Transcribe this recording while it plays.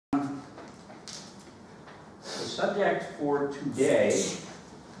subject for today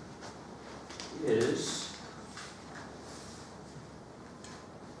is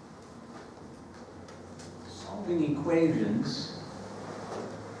solving equations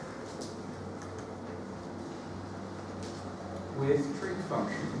with trig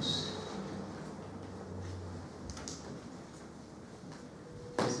functions.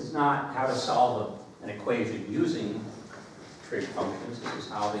 This is not how to solve an equation using trig functions. This is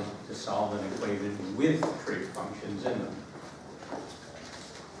how to solve an equation with trig functions in them.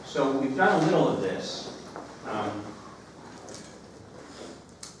 So we've done a little of this.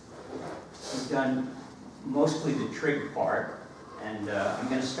 We've done mostly the trig part, and I'm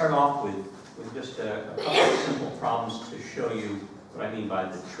going to start off with just a couple of simple problems to show you what I mean by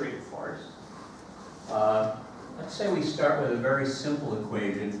the trig part. Let's say we start with a very simple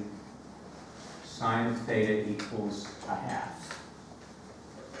equation, sine of theta equals a half.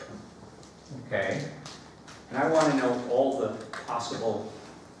 Okay, and I want to know all the possible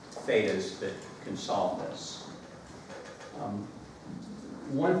thetas that can solve this.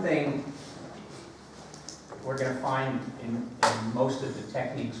 One thing we're going to find in most of the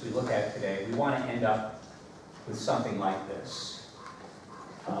techniques we look at today, we want to end up with something like this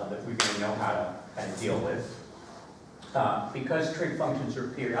that we're going to know how to deal with. Because trig functions are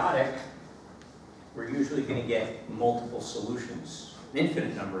periodic, we're usually going to get multiple solutions, an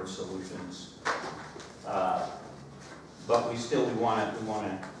infinite number of solutions, but we want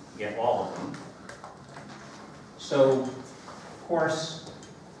to get all of them. So, of course,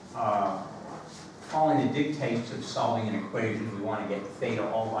 following the dictates of solving an equation, we want to get theta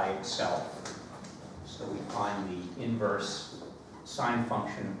all by itself. So we find the inverse sine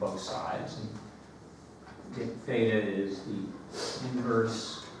function of both sides, and get theta is the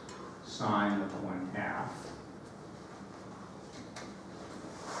inverse sine of 1/2.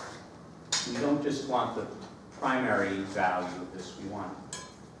 We don't just want the primary value of this, we want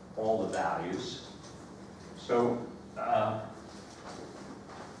all the values. So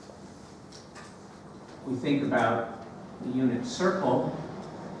we think about the unit circle,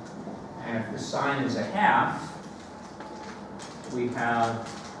 and if the sine is a half, we have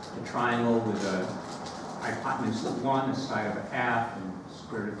a triangle with a hypotenuse of 1, a side of a half, and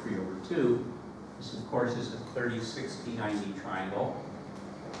square root of 3 over 2. This, of course, is a 30, 60, 90 triangle.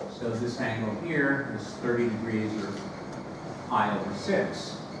 So this angle here is 30 degrees, or pi over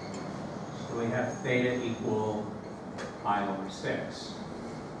 6. So we have theta equal pi over 6.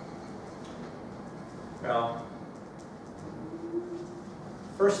 Well,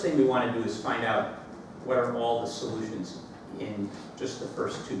 first thing we want to do is find out what are all the solutions in just the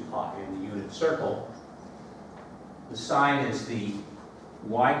first 2 pi in the unit circle. The sine is the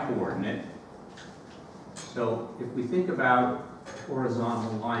y-coordinate. So if we think about a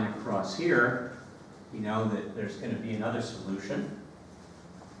horizontal line across here, we know that there's going to be another solution.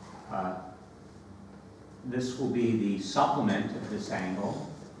 This will be the supplement of this angle,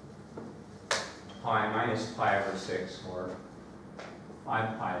 pi minus pi over 6, or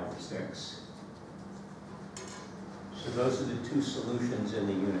 5 pi over 6. So those are the 2 solutions in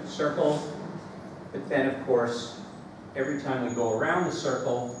the unit circle. But then, of course, every time we go around the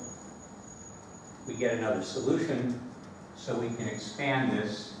circle, we get another solution. So we can expand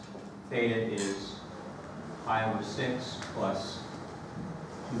this. Theta is pi over 6 plus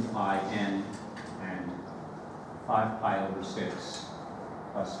 2 pi n, and 5 pi over 6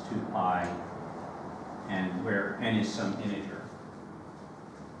 plus 2 pi, and where n is some integer.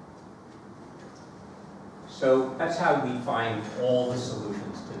 So that's how we find all the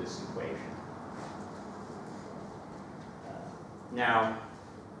solutions to this equation. Now,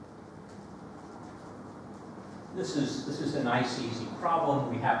 this is a nice, easy problem.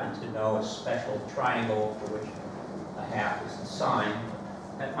 We happen to know a special triangle for which a half is the sine.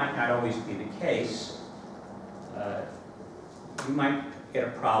 That might not always be the case. You might get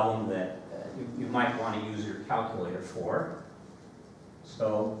a problem that you might want to use your calculator for.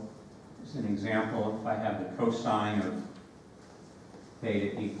 So, as an example, if I have the cosine of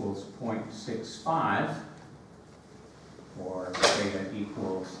theta equals 0.65, or theta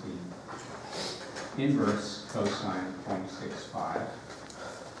equals the inverse cosine of 0.65,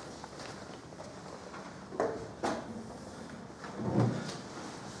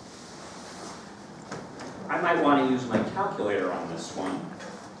 I might want to use my calculator on this one.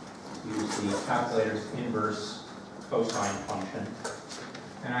 Use the calculator's inverse cosine function,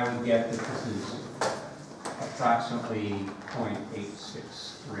 and I would get that this is approximately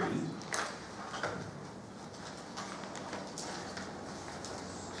 0.863.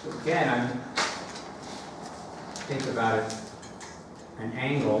 So again, think about it, an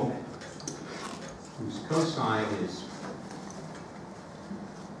angle whose cosine is,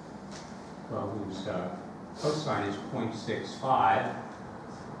 well, whose cosine is 0.65.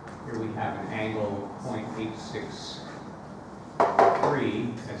 Here we have an angle of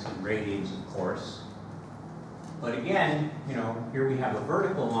 0.863, that's in radians, of course. But again, you know, here we have a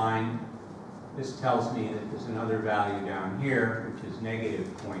vertical line. This tells me that there's another value down here, which is negative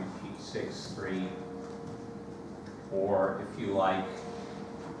 0.863, or if you like,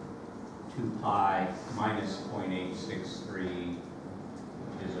 2 pi minus 0.863,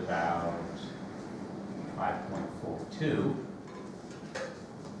 which is about 5.42.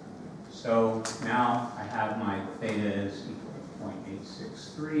 So now I have my theta is equal to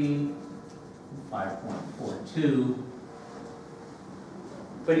 0.863, 5.42.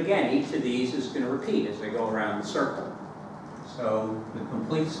 But again, each of these is going to repeat as they go around the circle. So the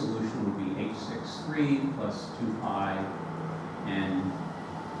complete solution would be 863 plus 2 pi n,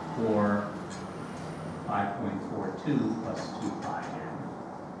 or 5.42 plus 2 pi n.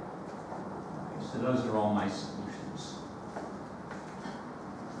 Okay, so those are all my solutions.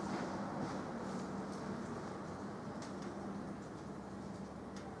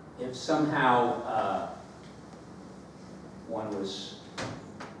 If somehow one was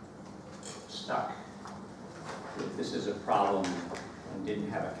stuck, if this is a problem and didn't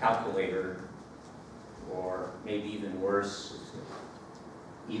have a calculator, or maybe even worse, if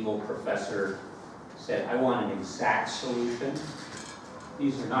the evil professor said, I want an exact solution.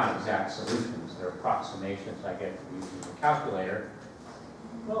 These are not exact solutions, they're approximations I get from using the calculator.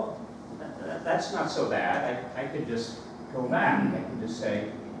 Well, that's not so bad. I could just go back. I can just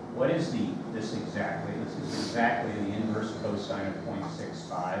say, what is this exactly? This is exactly the inverse cosine of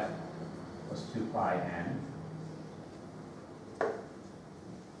 0.65 plus 2 pi n.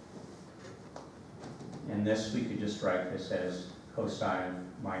 And this, we could just write this as cosine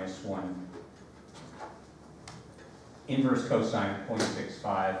minus 1, inverse cosine of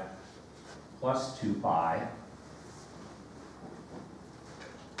 0.65 plus 2 pi.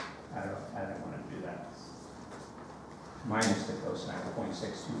 I don't want to do that. Minus the cosine of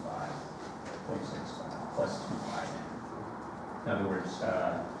 0.625 plus 2 pi. In other words,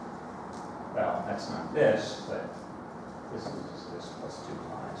 well, that's not this, but this is this plus 2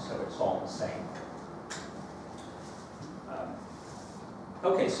 pi, so it's all the same.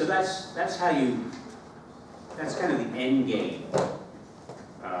 Okay, so that's how you, that's kind of the end game.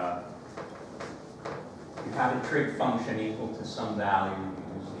 You have a trig function equal to some value,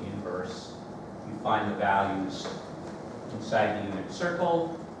 you use the inverse, you find the values inside the unit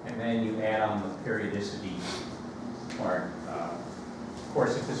circle, and then you add on the periodicity part. Of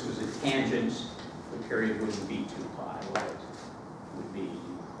course, if this was a tangent, the period wouldn't be 2 pi. What would be,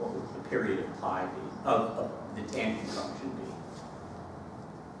 what would the period of pi be, of the tangent function be?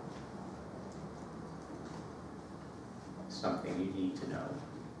 Something you need to know.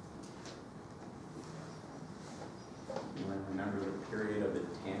 You want to remember the period of the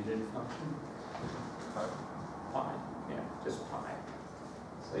tangent function? Pi. Yeah, just pi.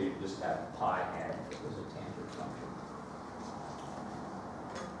 So you just have pi n if it was a tangent function.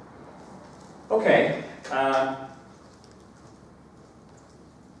 Okay.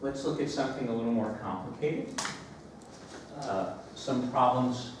 Let's look at something a little more complicated. Some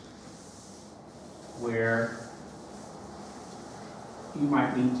problems where you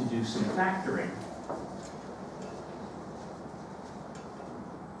might need to do some factoring.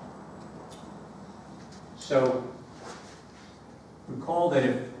 So recall that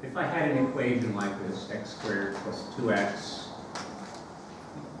if I had an equation like this, x squared plus 2x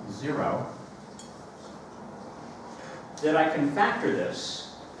equals 0, that I can factor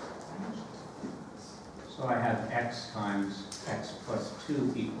this. So I have x times x plus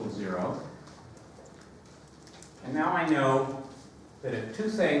 2 equals 0. And now I know that if two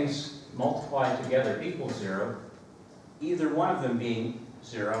things multiplied together equals 0, either one of them being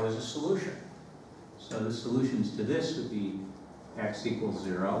 0 is a solution. So the solutions to this would be x equals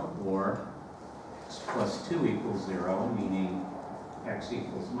 0, or x plus 2 equals 0, meaning x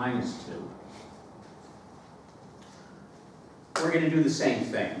equals minus 2. We're going to do the same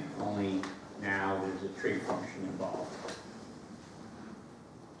thing, only now there's a trig function involved.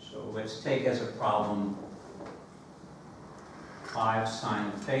 So let's take as a problem 5 sine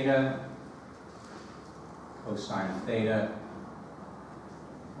of theta cosine of theta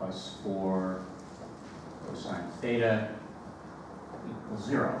plus 4 cosine of theta equals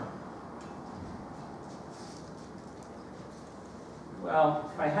 0. Well,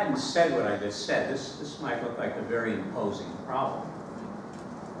 if I hadn't said what I just said, this might look like a very imposing problem.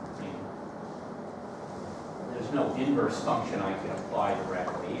 I mean, there's no inverse function I can apply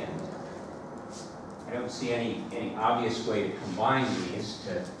directly, and I don't see any obvious way to combine these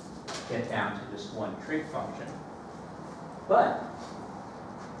to get down to this one trig function. But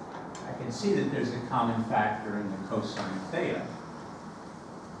I can see that there's a common factor in the cosine theta.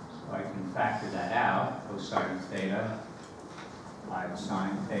 So I can factor that out. Cosine theta 5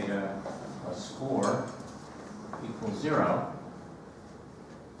 sine theta plus 4 equals 0.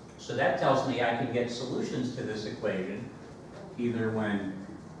 So that tells me I can get solutions to this equation either when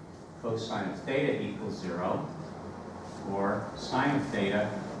cosine of theta equals 0 or sine of theta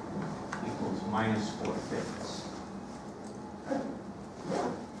equals minus 4/5.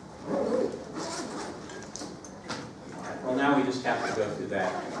 Well, now we just have to go through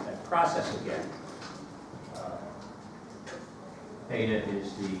that process again. Theta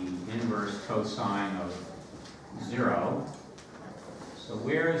is the inverse cosine of 0. So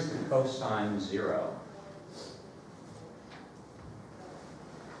where is the cosine 0?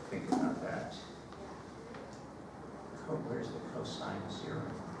 Think about that. Where's the cosine 0?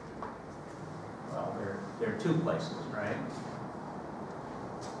 Well, there are two places, right?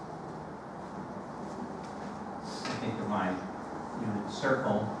 Think of my unit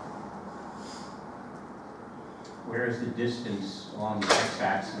circle. Where is the distance along the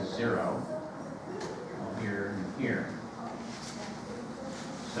x-axis 0? Well, here and here.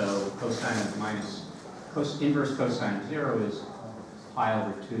 So cosine of inverse cosine of 0 is pi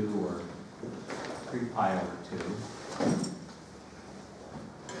over 2 or 3 pi over 2.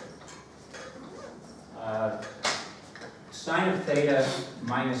 Sine of theta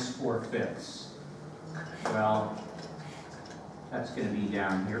minus 4/5. Well, that's going to be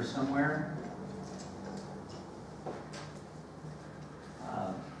down here somewhere.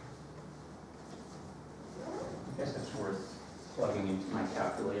 I guess that's worth plugging into my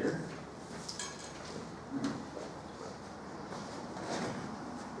calculator.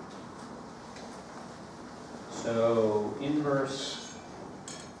 So inverse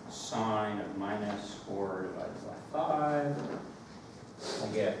sine of minus 4 divided by 5, I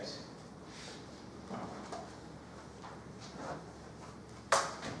get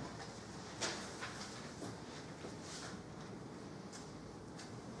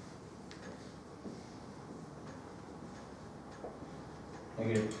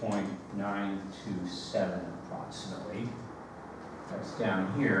 -0.927 approximately. That's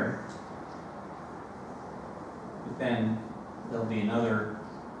down here. But then there'll be another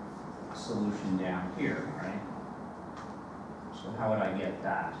solution down here, right? So how would I get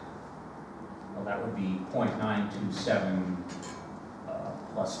that? Well, that would be 0.927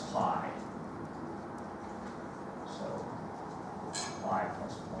 plus pi. So pi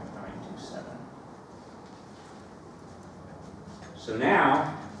plus 0.927. So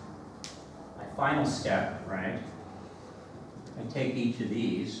now, my final step, right? I take each of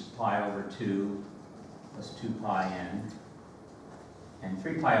these, pi over 2 plus 2 pi n, and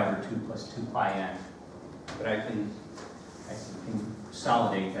 3 pi over 2 plus 2 pi n. But I can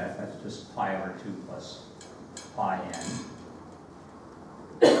consolidate that. That's just pi over 2 plus pi n.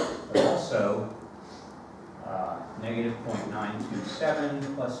 But also, negative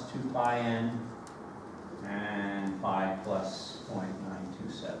 0.927 plus 2 pi n, and pi plus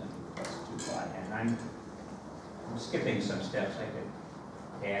 0.927 plus 2 pi n. I'm skipping some steps. I could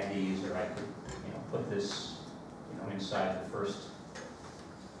add these, or I could, put this, inside the first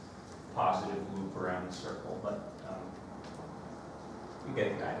positive loop around the circle. But you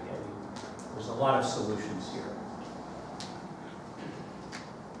get the idea. There's a lot of solutions here.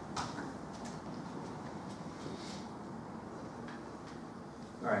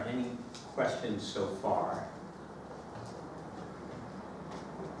 All right. Any questions so far?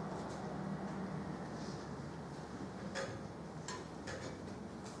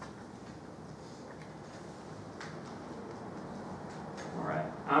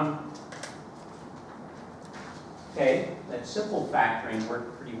 Okay, that simple factoring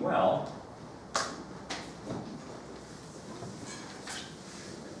worked pretty well.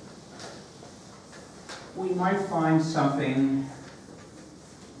 We might find something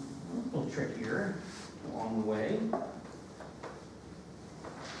a little trickier along the way.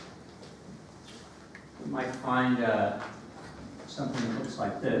 We might find something that looks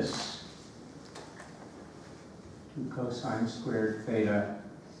like this. 2 cosine squared theta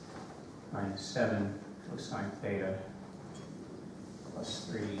minus 7 cosine theta plus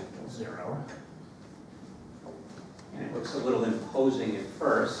 3 equals 0. And it looks a little imposing at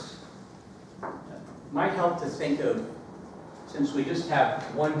first. It might help to think of, since we just have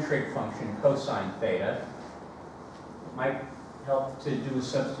one trig function, cosine theta, it might help to do a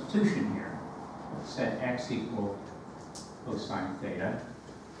substitution here. Let's set x equal cosine theta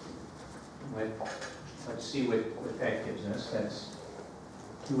with let's see what that gives us. That's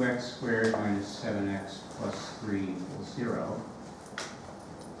 2x squared minus 7x plus 3 equals 0.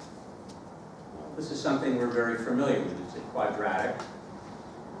 This is something we're very familiar with. It's a quadratic.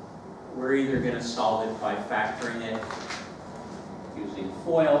 We're either going to solve it by factoring it using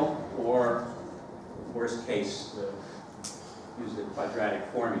FOIL, or worst case, use the quadratic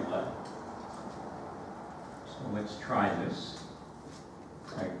formula. So let's try this.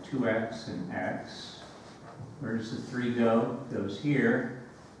 Like 2x and x. Where does the 3 go? It goes here.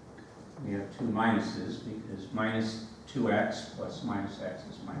 We have two minuses because minus 2x plus minus x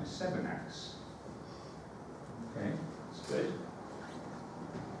is minus 7x. Okay, that's good.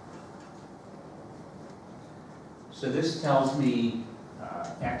 So this tells me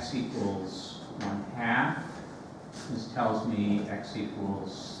x equals 1/2. This tells me x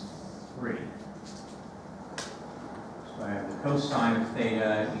equals 3. So I have the cosine of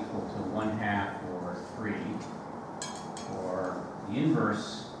theta equal to 1/2 or 3, or the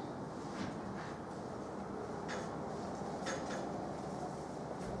inverse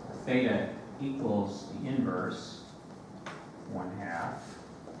theta equals the inverse 1/2,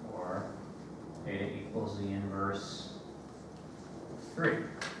 or theta equals the inverse 3,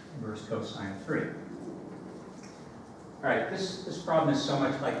 inverse cosine of 3. All right, this problem is so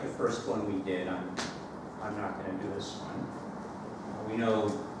much like the first one we did. I'm not going to do this one. We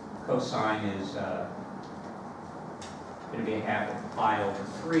know cosine is going to be 1/2 of pi over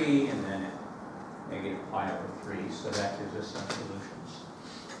 3, and then negative pi over 3, so that gives us some solutions.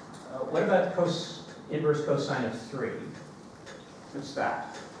 What about inverse cosine of 3? What's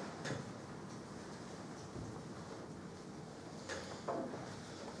that?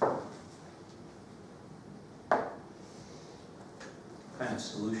 What kind of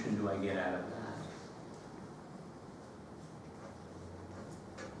solution do I get out of that?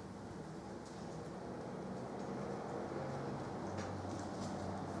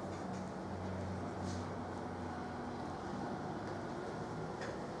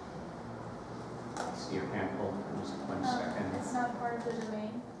 See your hand hold for just 1 second. It's not part of the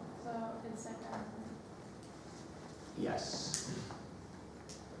domain, so it's like that. Yes.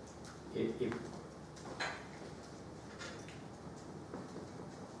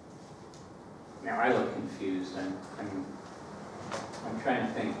 Now I look confused. I'm trying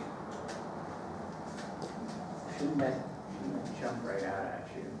to think. Shouldn't that jump right out at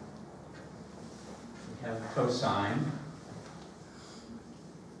you? We have cosine.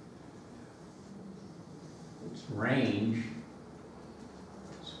 Its range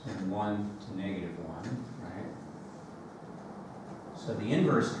is from 1 to negative 1, right? So the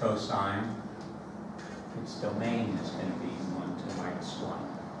inverse cosine, its domain is going to be 1 to minus 1.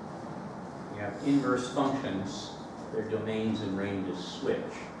 We have inverse functions, their domains and ranges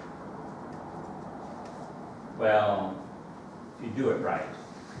switch. Well, if you do it right,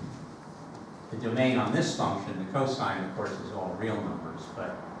 the domain on this function, the cosine, of course, is all real numbers,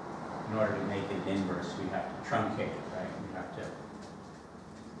 but in order to make it inverse, we have to truncate it, right? We have to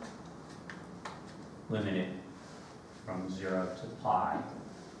limit it from 0 to pi.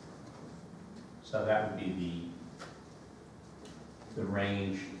 So that would be the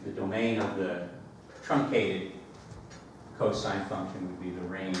range, the domain of the truncated cosine function would be the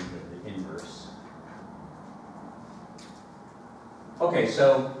range of the inverse. Okay,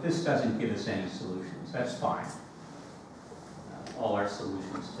 so this doesn't give us any solutions. That's fine. All our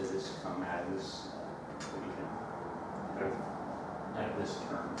solutions to this come out of this equation, out of this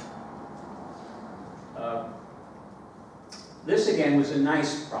term. This again was a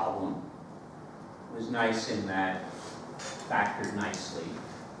nice problem. It was nice in that factored nicely.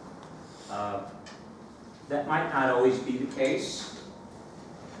 That might not always be the case.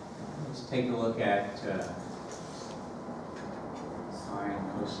 Let's take a look at sine,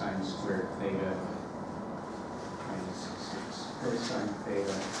 cosine squared theta minus 6 cosine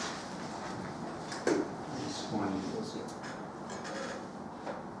theta minus 1 equals 0.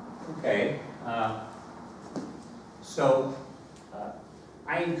 Okay, so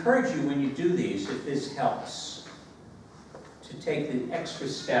I encourage you when you do these, if this helps, to take the extra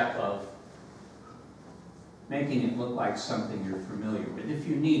step of making it look like something you're familiar with. If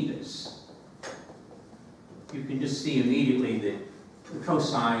you need this, you can just see immediately that the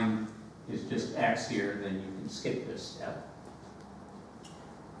cosine is just x here, then you can skip this step.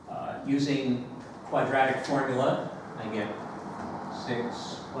 Using quadratic formula, I get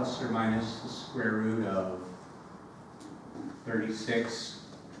 6 plus or minus the square root of 36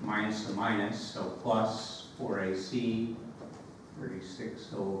 minus a minus, so plus 4ac,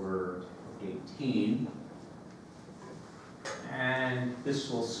 36 over 18. And this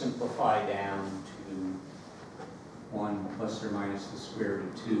will simplify down to 1 plus or minus the square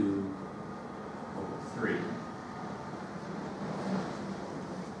root of 2 over 3.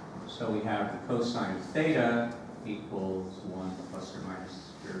 So we have the cosine of theta equals 1 plus or minus the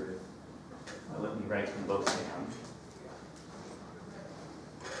square root of, well, let me write them both down.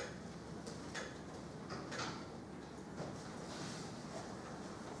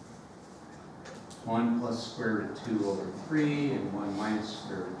 One plus square root of 2 over 3 and 1 minus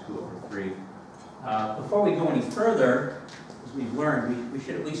square root of 2 over 3. Before we go any further, as we've learned, we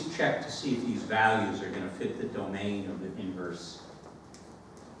should at least check to see if these values are going to fit the domain of the inverse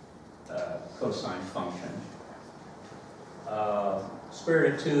cosine function. Square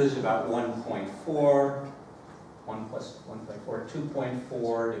root of 2 is about 1.4. 1 plus 1.4,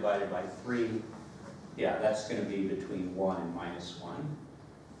 2.4 divided by 3. Yeah, that's going to be between 1 and minus 1.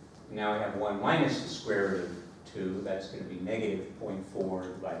 Now we have 1 minus the square root of 2. That's going to be negative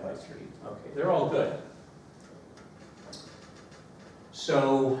 0.4 divided by 3. Okay, they're all good.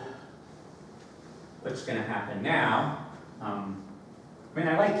 So what's going to happen now? I mean,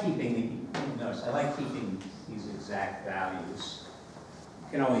 I like keeping, notice, I like keeping these exact values.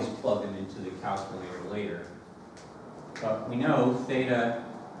 You can always plug them into the calculator later. But we know theta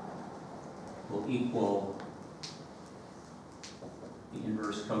will equal the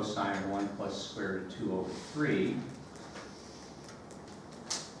inverse cosine of 1 plus square root of 2 over 3.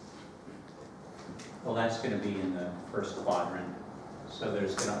 Well, that's going to be in the first quadrant. So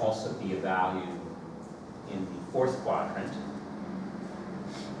there's going to also be a value in the fourth quadrant.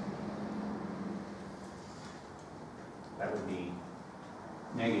 That would be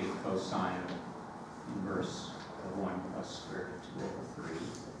negative cosine of inverse of 1 plus square root of 2 over 3.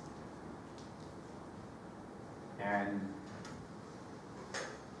 And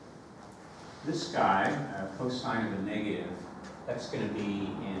this guy, cosine of a negative, that's going to be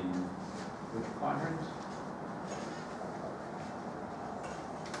in which quadrant?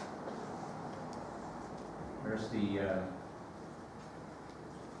 Where's the,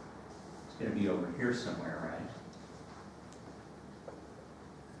 it's going to be over here somewhere, right?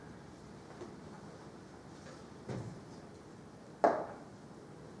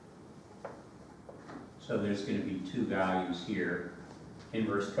 So there's going to be two values here,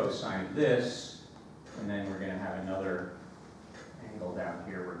 inverse cosine of this, and then we're going to have another angle down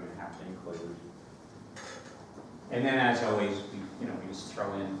here we're going to have to include. And then, as always, we just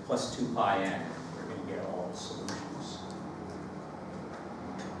throw in plus 2 pi n. We're going to get all the solutions.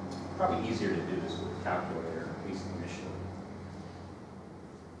 Probably easier to do this with a calculator, at least initially.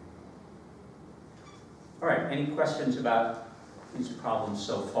 All right, any questions about these problems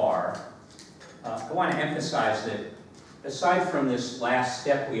so far? I want to emphasize that aside from this last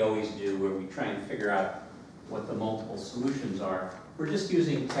step we always do where we try and figure out what the multiple solutions are, we're just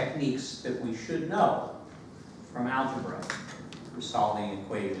using techniques that we should know from algebra for solving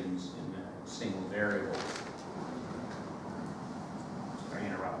equations in a single variable. Sorry, I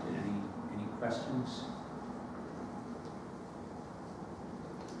interrupted. Any questions?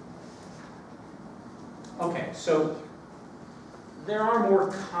 Okay, so there are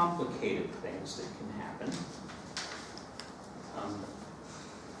more complicated things that can happen.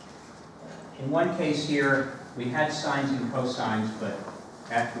 In one case here, we had sines and cosines, but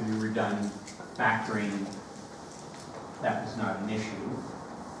after we were done factoring, that was not an issue.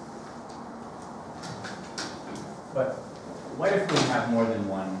 But what if we have more than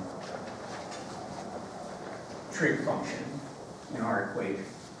one trig function in our equation?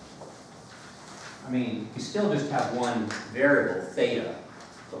 I mean, we still just have one variable, theta,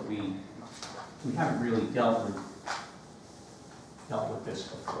 but we haven't really dealt with this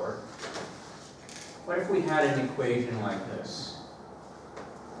before. What if we had an equation like this?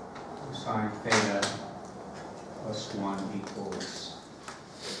 Sine theta plus 1 equals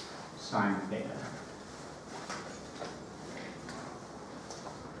sine theta.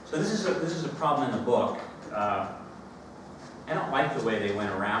 So this is a problem in the book. I don't like the way they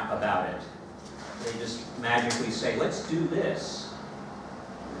went around about it. They just magically say, let's do this.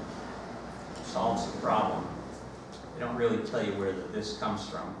 Solves the problem. They don't really tell you where this comes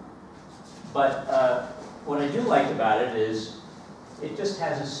from. But what I do like about it is it just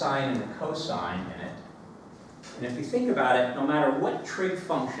has a sine and a cosine in it. And if you think about it, no matter what trig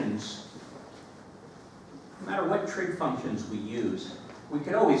functions we use, we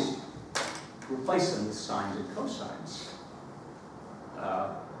could always replace them with sines and cosines.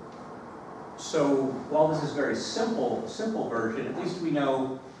 So while this is a very simple version, at least we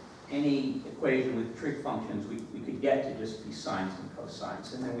know any equation with trig functions we could get to just be sines and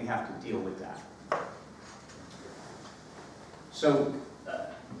cosines, and then we have to deal with that. So,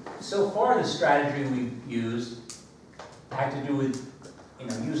 so far the strategy we've used had to do with,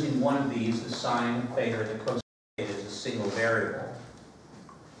 using one of these, the sine, theta, or the cosine theta, as a single variable.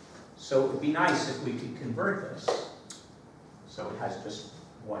 So it would be nice if we could convert this so it has just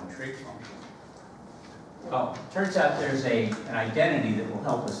one trig function. Well, it turns out there's an identity that will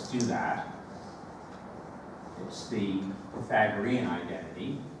help us do that. It's the Pythagorean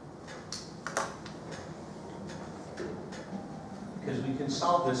identity. Because we can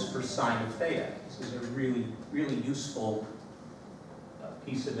solve this for sine of theta. This is a really, really useful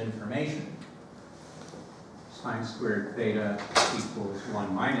piece of information. Sine squared theta equals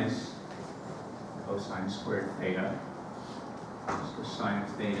 1 minus cosine squared theta. The sine of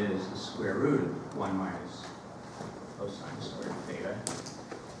theta is the square root of 1 minus cosine squared theta.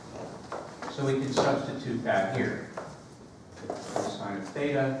 So we can substitute that here. Cosine of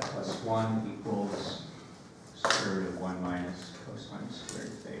theta plus 1 equals square root of 1 minus cosine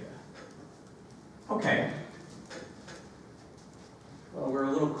squared theta. Okay. Well, we're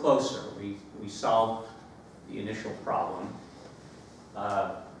a little closer. We solved the initial problem.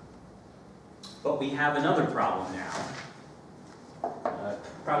 But we have another problem now.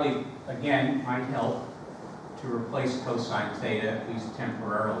 Probably, again, might help to replace cosine theta, at least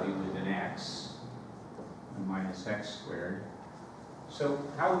temporarily, with an x, 1 minus x squared. So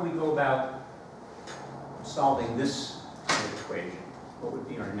how would we go about solving this equation? What would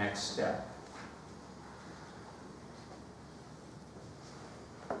be our next step?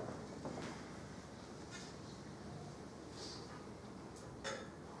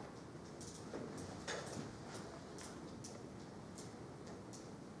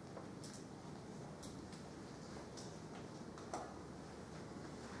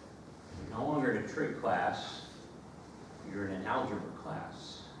 You're no longer in a trig class, you're in an algebra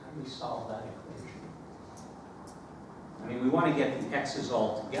class. How do we solve that equation? I mean, we want to get the x's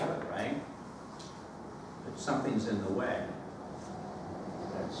all together, right? But something's in the way.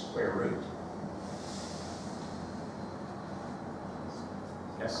 That's square root.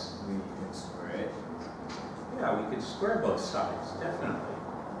 Yes? We can square it. Yeah, we could square both sides, definitely.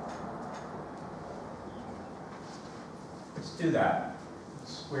 Let's do that.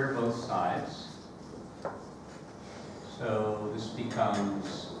 Let's square both sides. So this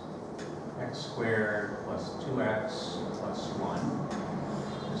becomes x squared plus 2x plus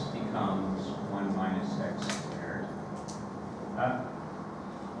 1. This becomes 1 minus x squared.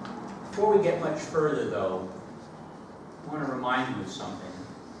 Before we get much further, though, I want to remind you of something.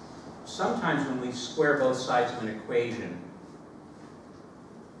 Sometimes when we square both sides of an equation,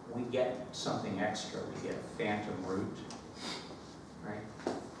 we get something extra. We get a phantom root, right?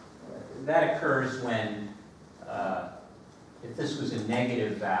 That occurs when, if this was a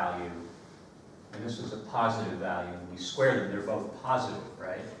negative value, and this was a positive value, and we square them, they're both positive,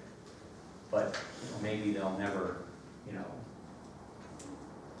 right? But maybe they'll never,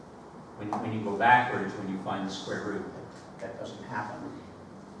 when you go backwards, when you find the square root, that doesn't happen.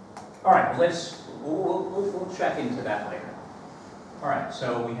 All right, we'll check into that later. All right,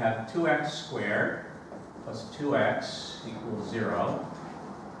 so we have 2x squared plus 2x equals 0.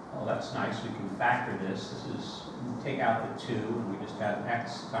 Well, that's nice. We can factor this. This is, take out the 2, and we just have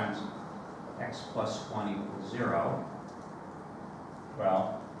x times x plus 1 equals 0.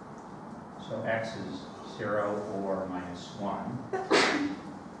 Well, so x is 0 or minus 1.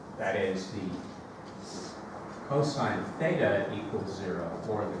 That is the cosine of theta equals 0,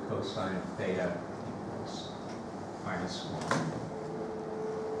 or the cosine of theta equals minus 1.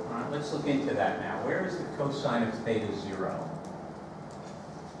 All right, let's look into that now. Where is the cosine of theta 0?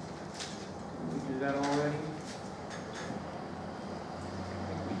 Did we do that already? I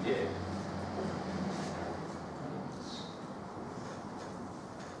think we did.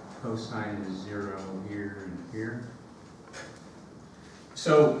 Cosine is 0 here and here.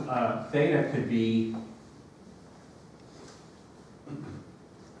 So theta could be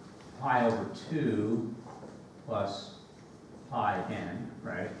pi over 2 plus pi n,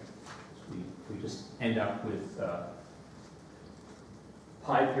 right? So we just end up with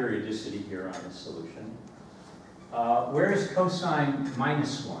pi periodicity here on the solution. Where is cosine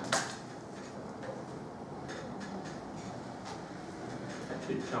minus 1? That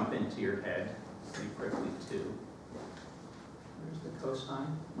should jump into your head pretty quickly too. Where's the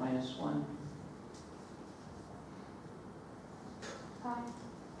cosine minus 1? Pi.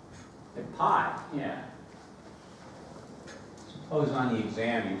 At pi, yeah. Suppose on the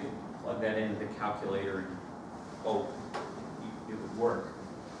exam you could plug that into the calculator and hope it would work.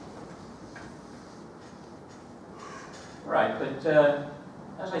 Right, but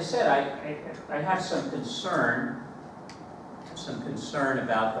as I said, I have some concern some concern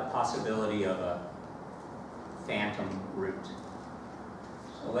about the possibility of a phantom root.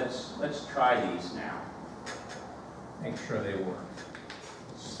 So let's try these now. Make sure they work.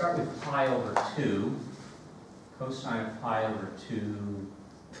 Let's start with pi over 2. Cosine of pi over 2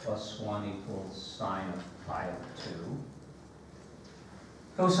 plus 1 equals sine of pi over 2.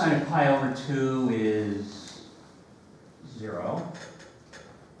 Cosine of pi over 2 is 0.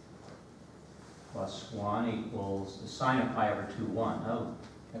 Plus 1 equals the sine of pi over 2, 1. Oh,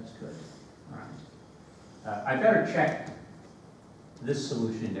 that's good. All right. I better check this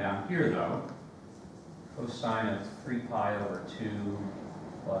solution down here, though. Cosine of 3 pi over 2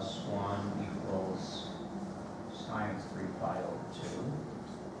 plus 1 equals sine of 3 pi over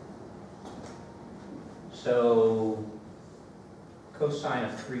 2. So cosine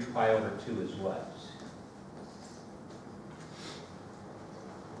of 3 pi over 2 is what?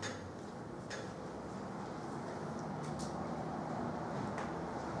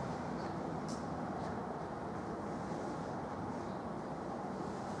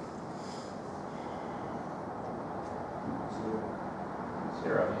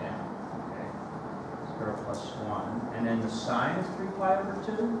 Zero, yeah. Okay. 0 plus 1. And then the sine of 3 pi over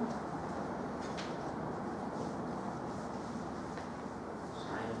 2?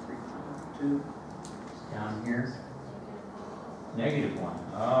 Sine of 3 pi over 2 is down here. Negative 1.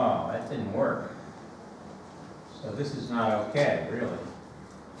 Oh, that didn't work. So this is not okay, really.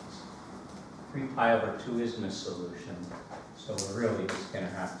 3 pi over 2 isn't a solution. So we're really just going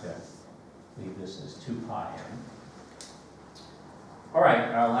to have to leave this as 2 pi in. All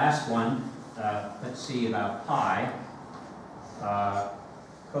right, our last one. Let's see about pi.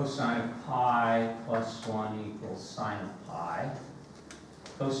 Cosine of pi plus 1 equals sine of pi.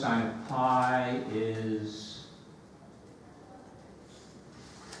 Cosine of pi is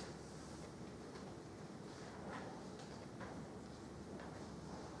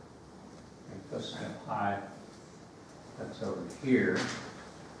cosine of pi, that's over here.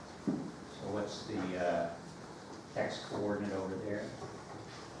 So what's the x coordinate over there?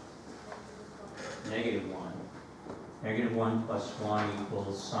 Negative 1. Negative 1 plus 1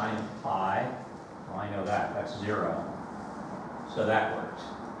 equals sine of pi. Well, I know that. That's 0. So that works.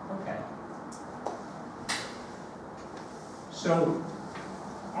 Okay. So,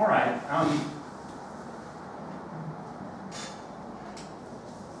 all right.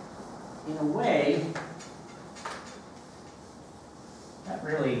 In a way,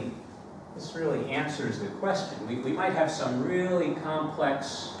 this really answers the question. We might have some really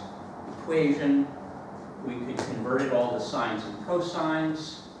complex equation. We could convert it all to sines and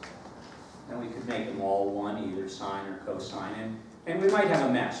cosines, and we could make them all one, either sine or cosine. And we might have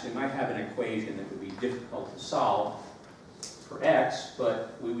a mess. We might have an equation that would be difficult to solve for x,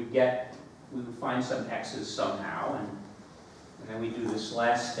 but we would find some x's somehow, and then we do this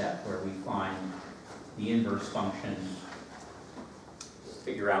last step where we find the inverse function,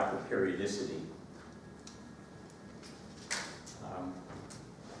 figure out the periodicity.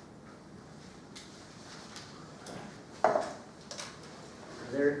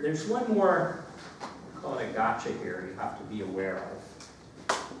 There's one more, we call it a gotcha here, you have to be aware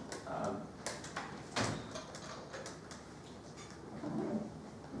of.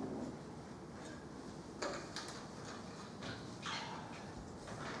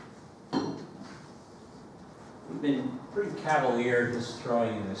 We've been pretty cavalier just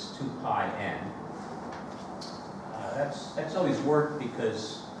throwing in this 2 pi n. That's always worked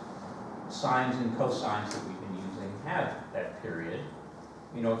because sines and cosines that we've been using have that period.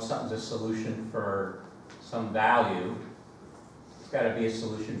 You know, if something's a solution for some value, it's got to be a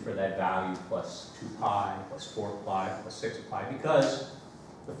solution for that value plus 2 pi, plus 4 pi, plus 6 pi, because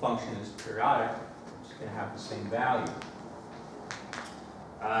the function is periodic, it's going to have the same value.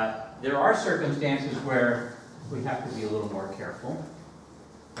 There are circumstances where we have to be a little more careful.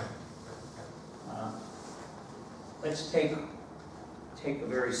 Let's take a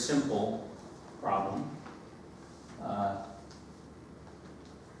very simple problem.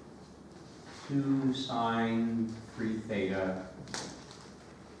 2 sine 3 theta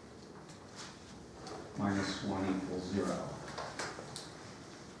minus 1 equals 0.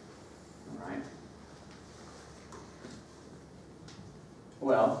 All right.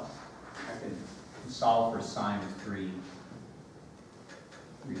 Well, I can solve for sine of 3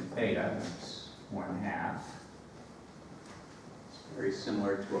 theta. That's 1/2. It's very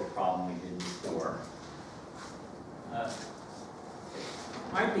similar to a problem we did before.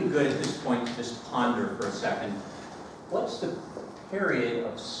 Might be good at this point to just ponder for a second. What's the period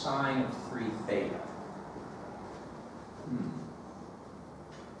of sine of 3 theta?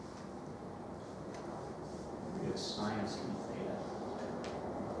 Period of sine of 3 theta.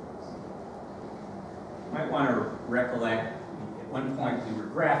 might want to recollect, at one point we were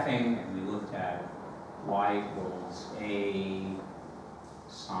graphing and we looked at y equals a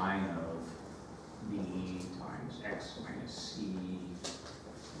sine of b times x minus c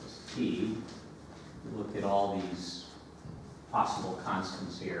plus t. We looked at all these possible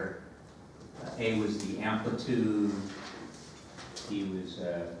constants here. A was the amplitude, T was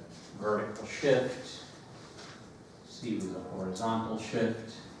a vertical shift, C was a horizontal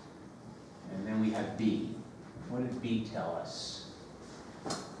shift, and then we have B. What did B tell us?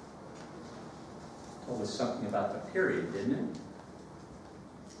 It told us something about the period, didn't it?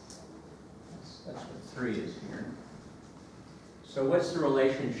 That's what 3 is here. So what's the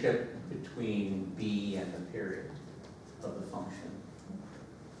relationship between B and the period of the function?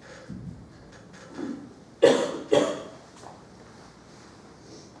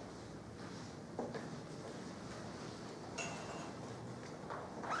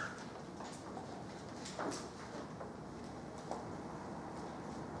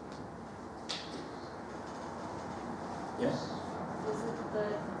 Yes? Is it the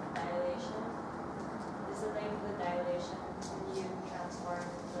dilation? Is it like the dilation when you transform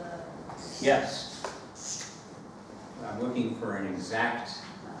the... Yes. I'm looking for an exact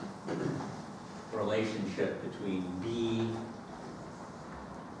relationship between B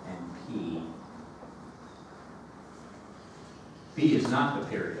and P. B is not the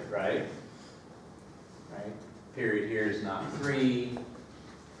period, right? Right? Period here is not 3.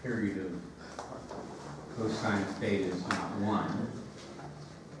 Period of cosine of theta is not 1.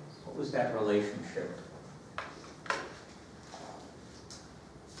 What was that relationship?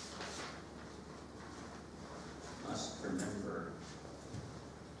 Must remember.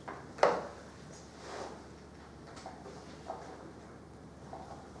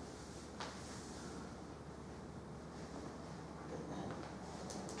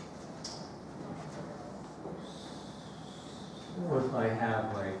 So if I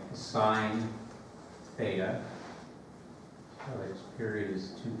have like sine theta, so its period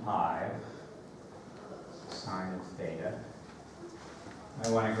is 2 pi, sine of theta. I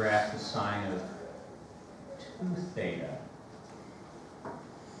want to graph the sine of 2 theta.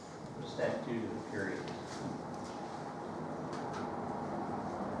 What's that do to the period?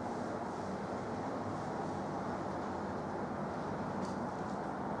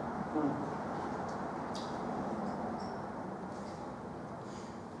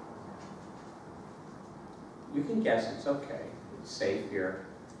 You can guess, it's okay. It's safe here.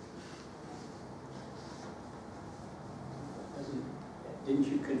 Didn't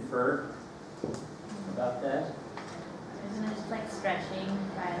you confer about that? Isn't it just like stretching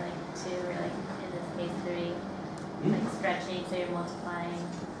by like 2 or like in this case 3? Like stretching, so you're multiplying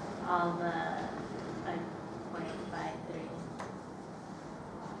all the points by 3.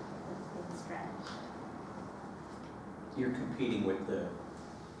 It's stretch. You're competing with the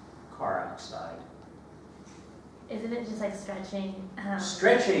car outside. Isn't it just like stretching?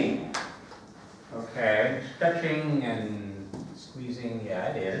 Stretching! Okay, stretching and squeezing,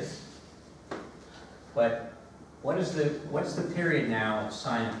 yeah, it is. But what's the period now of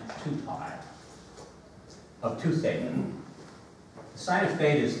sine of 2 pi? Of 2 theta? The sine of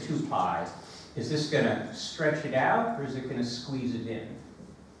theta is 2 pi. Is this going to stretch it out or is it going to squeeze it in?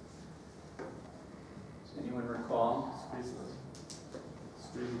 Does anyone recall? It's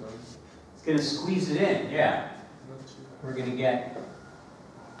going to squeeze it in, yeah. We're going to get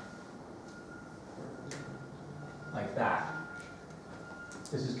like that.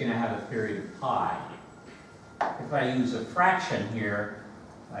 This is going to have a period of pi. If I use a fraction here,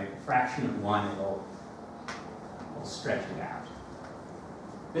 like a fraction of 1, it'll stretch it out.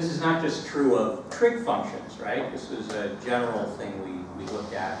 This is not just true of trig functions, right? This is a general thing we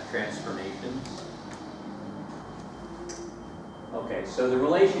look at, transformations. Okay, so the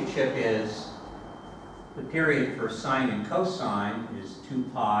relationship is the period for sine and cosine is 2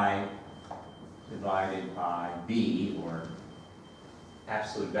 pi divided by b, or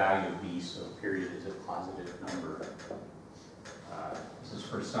absolute value of b, so period is a positive number. This is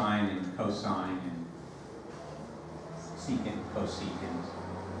for sine and cosine and secant and cosecant.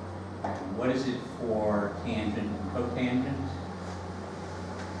 And what is it for tangent and cotangent?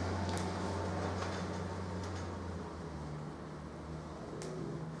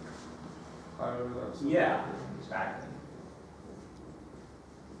 Yeah, exactly.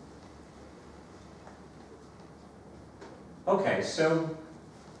 Okay, so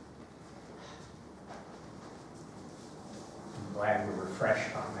I'm glad we're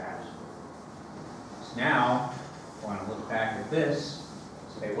refreshed on that. So now, I want to look back at this,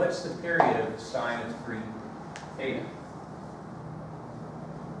 say, what's the period of sine of 3 theta?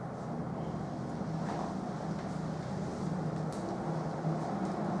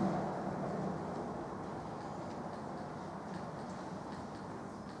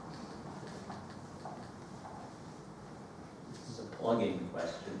 plugging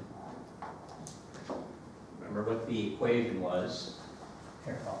question. Remember what the equation was.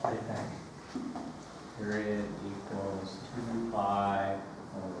 Here, I'll put it back. Period equals 2 pi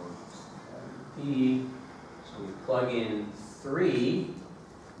over p. So we plug in 3,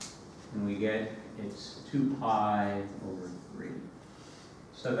 and we get it's 2 pi over 3.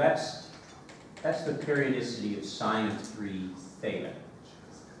 So that's the periodicity of sine of 3 theta.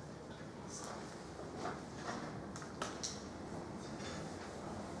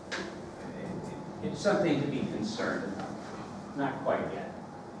 It's something to be concerned about. Not quite yet.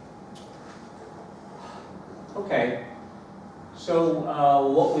 Okay, so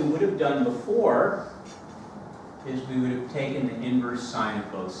what we would have done before is we would have taken the inverse sine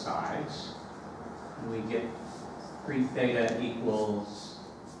of both sides, and we get 3 theta equals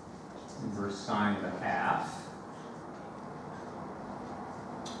inverse sine of a half,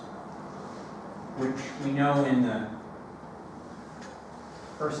 which we know in the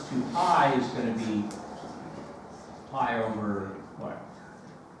first 2 pi is going to be pi over what?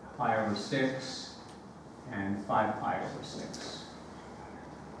 Pi over 6 and 5 pi over 6.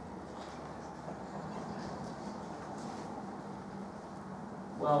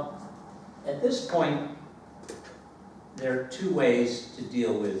 Well, at this point, there are 2 ways to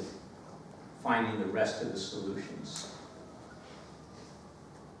deal with finding the rest of the solutions.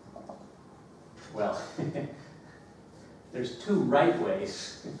 Well, there's 2 right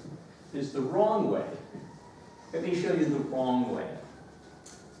ways. There's the wrong way. Let me show you the wrong way.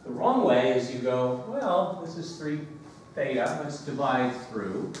 The wrong way is you go, well, this is 3 theta. Let's divide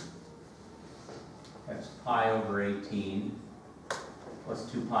through. That's pi over 18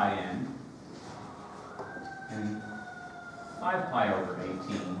 plus 2 pi n. And 5 pi over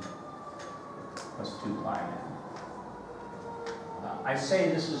 18 plus 2 pi n. I say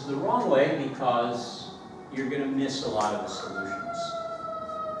this is the wrong way because you're going to miss a lot of the solutions.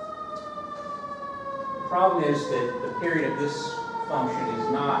 The problem is that the period of this function is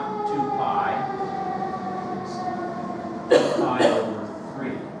not 2 pi, it's pi over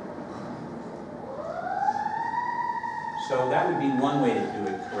 3. So that would be one way to do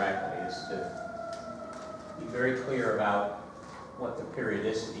it correctly, is to be very clear about what the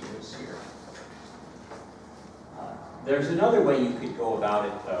periodicity is here. There's another way you could go about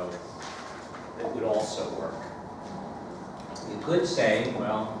it, though, that would also work. You could say,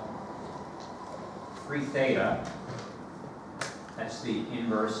 well, 3 theta, that's the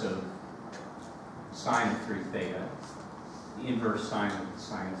inverse of sine of 3 theta, the inverse sine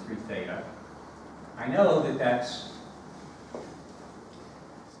of 3 theta. I know that that's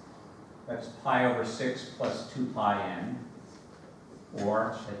pi over 6 plus 2 pi n,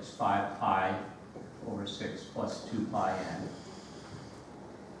 or it's 5 pi over 6 plus 2 pi n.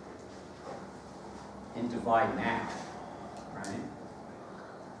 And divide now, right?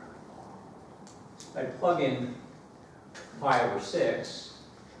 If I plug in pi over 6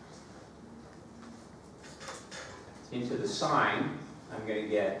 into the sine, I'm going to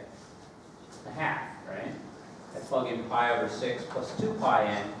get a half, right? I plug in pi over 6 plus 2 pi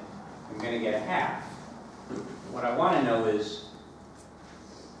n, I'm going to get a half. What I want to know is,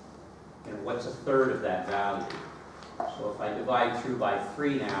 what's a third of that value? So if I divide through by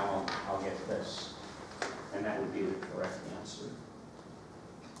 3 now, I'll get this. And that would be the correct answer.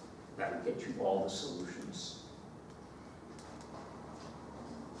 That would get you all the solutions.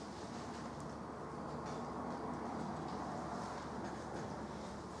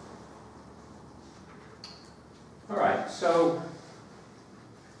 All right, so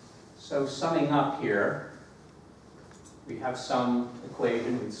summing up here, we have some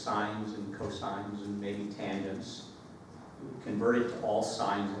equation with sines and cosines and maybe tangents. We convert it to all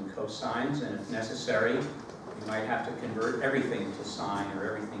sines and cosines, and if necessary, you might have to convert everything to sine or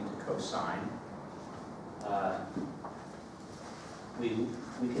everything to cosine. We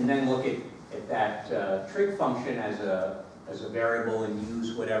can then look at that trig function as a variable and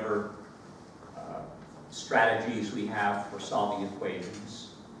use whatever strategies we have for solving equations.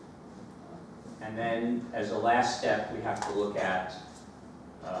 And then, as a last step, we have to look at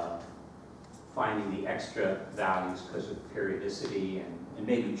finding the extra values because of periodicity and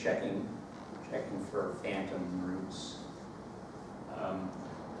maybe checking for phantom roots.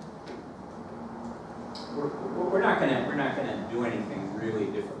 We're not gonna do anything really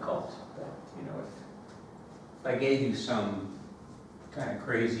difficult. But if I gave you some kind of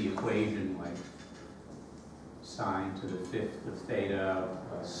crazy equation like sine to the 5th of theta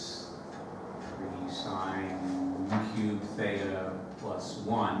plus 3 sine cubed theta plus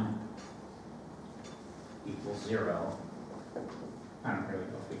 1 equals 0. I don't really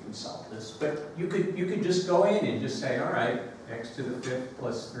know if we can solve this, but you could just go in and just say, all right, x to the 5th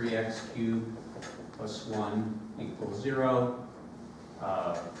plus 3x cubed plus 1 equals 0.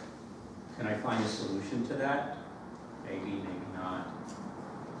 Can I find a solution to that? Maybe, maybe not.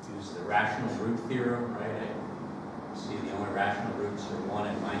 Use the rational root theorem, right? I see the only rational roots are 1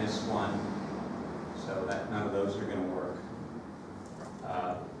 and minus 1, so that none of those are going to work.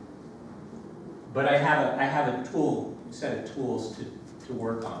 But I have a set of tools to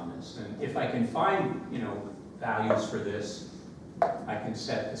work on this, and if I can find, values for this, I can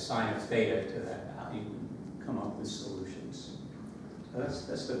set the sine of theta to that value and come up with solutions. So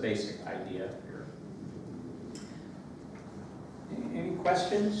that's the basic idea here. Any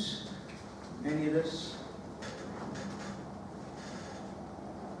questions? Any of this?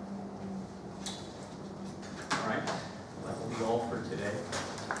 All right, that will be all for today.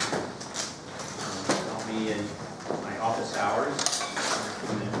 I'll be in my office hours.